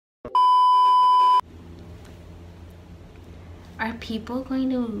Are people going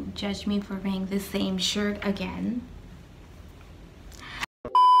to judge me for wearing the same shirt again?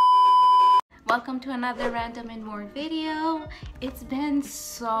 Welcome to another random and more video. It's been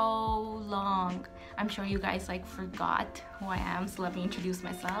so long. I'm sure you guys forgot who I am, so let me introduce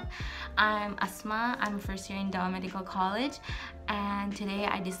myself. I'm Asma. I'm a first year in DOW Medical College, and today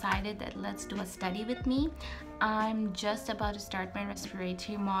I decided that let's do a study with me. I'm just about to start my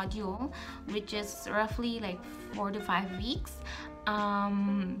respiratory module, which is roughly 4 to 5 weeks.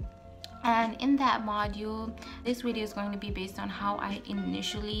 And in that module, this video is going to be based on how I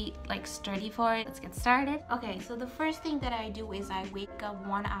initially study for it. Let's get started. Okay, so the first thing that I do is I wake up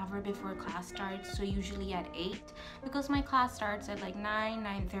 1 hour before class starts, so usually at 8, because my class starts at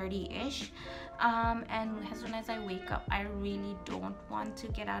 9:30-ish. And as soon as I wake up, I really don't want to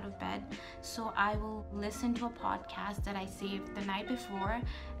get out of bed, so I will listen to a podcast that I saved the night before,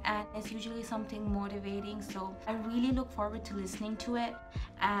 and it's usually something motivating, so I really look forward to listening to it,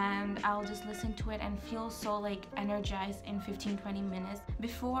 and I'll just listen to it and feel so energized in 15-20 minutes.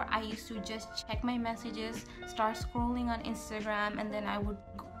 Before, I used to just check my messages, start scrolling on Instagram, and then I would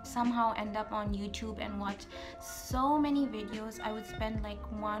somehow end up on YouTube and watch so many videos. I would spend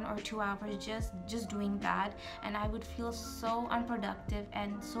 1 or 2 hours just doing that, and I would feel so unproductive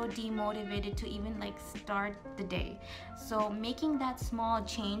and so demotivated to even start the day. So making that small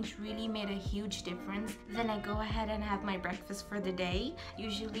change really made a huge difference. Then I go ahead and have my breakfast for the day.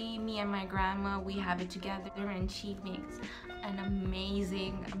 Usually me and my grandma, we have it together, and she makes an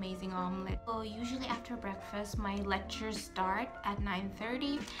amazing omelet. So usually after breakfast, my lectures start at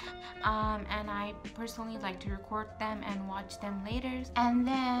 9:30, and I personally like to record them and watch them later, and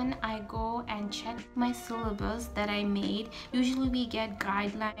then I go and check my syllabus that I made. Usually we get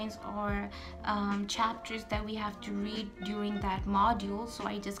guidelines or chapters that we have to read during that module, so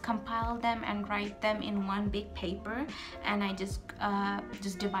I just compile them and write them in one big paper, and I just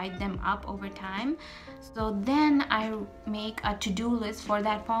divide them up over time. So then I make a to-do list for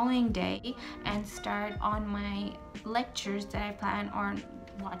that following day and start on my lectures that I plan on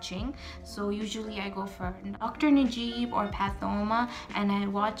watching. So usually I go for Dr. Najib or Pathoma, and I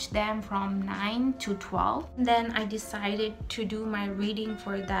watch them from 9 to 12. Then I decided to do my reading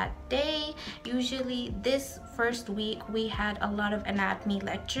for that day. Usually this first week we had a lot of anatomy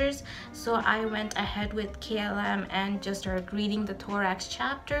lectures, so I went ahead with KLM and just started reading the thorax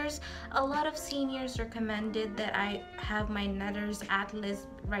chapters. A lot of seniors recommended that I have my Netter's atlas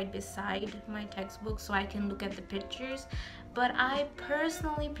right beside my textbook so I can look at the pictures, but I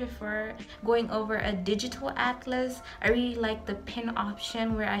personally prefer going over a digital atlas. I really like the pin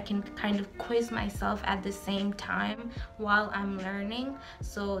option where I can kind of quiz myself at the same time while I'm learning,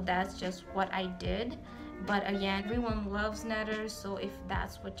 so that's just what I did. But again, everyone loves Netters, so if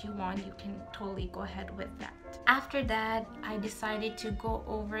that's what you want, you can totally go ahead with that. After that, I decided to go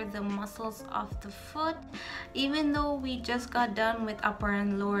over the muscles of the foot. Even though we just got done with upper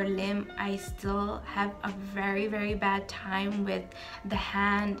and lower limb, I still have a very bad time with the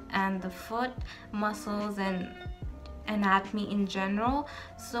hand and the foot muscles and anatomy in general,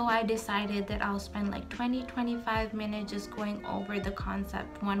 so I decided that I'll spend 20-25 minutes just going over the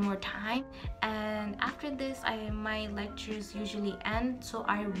concept one more time. And after this, my lectures usually end, so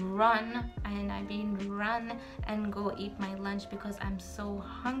I run and go eat my lunch because I'm so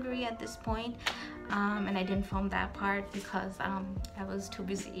hungry at this point. And I didn't film that part because I was too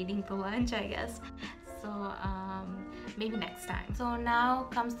busy eating the lunch, I guess. So maybe next time. So now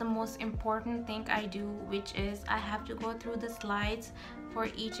comes the most important thing I do, which is I have to go through the slides for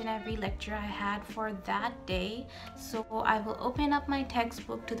each and every lecture I had for that day. So I will open up my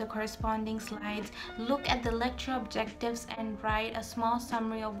textbook to the corresponding slides, look at the lecture objectives, and write a small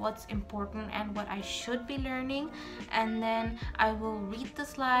summary of what's important and what I should be learning, and then I will read the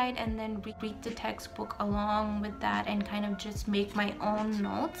slide and then read the textbook along with that and kind of just make my own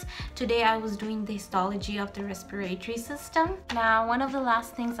notes. Today I was doing the histology of the respiratory system. Now, one of the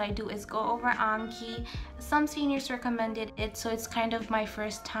last things I do is go over Anki. Some seniors recommended it, so it's kind of my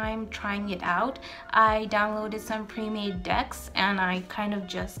first time trying it out. I downloaded some pre-made decks and I kind of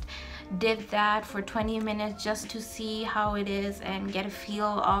just did that for 20 minutes just to see how it is and get a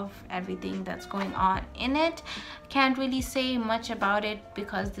feel of everything that's going on in it. Can't really say much about it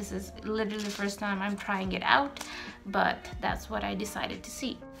because this is literally the first time I'm trying it out, but that's what I decided to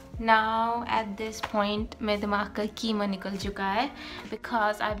see. Now at this point मेरे दिमाग का कीमा निकल चुका है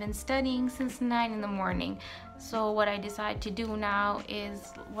because I've been studying since 9 in the morning. So what I decide to do now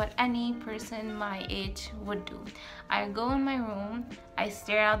is what any person my age would do. I go in my room, I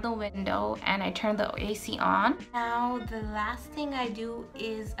stare out the window, and I turn the AC on. Now the last thing I do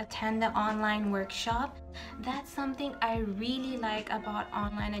is attend the online workshop. That's something I really like about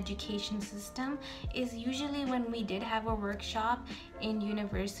online education system, is usually when we did have a workshop in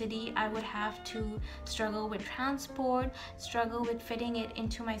university, I would have to struggle with transport, struggle with fitting it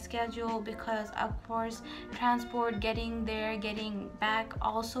into my schedule, because of course transport, getting there, getting back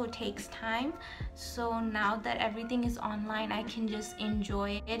also takes time. So now that everything is online, I can just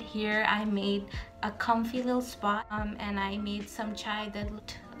enjoy it. Here I made a comfy little spot, and I made some chai that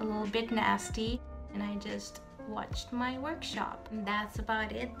looked a little bit nasty, and I just watched my workshop. And that's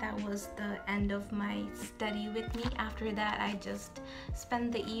about it. That was the end of my study with me. After that, I just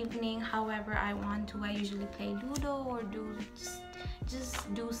spend the evening however I want to. I usually play Ludo or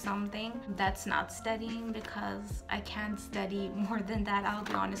just do something that's not studying, because I can't study more than that, I'll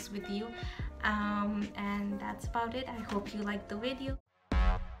be honest with you. And that's about it. I hope you liked the video.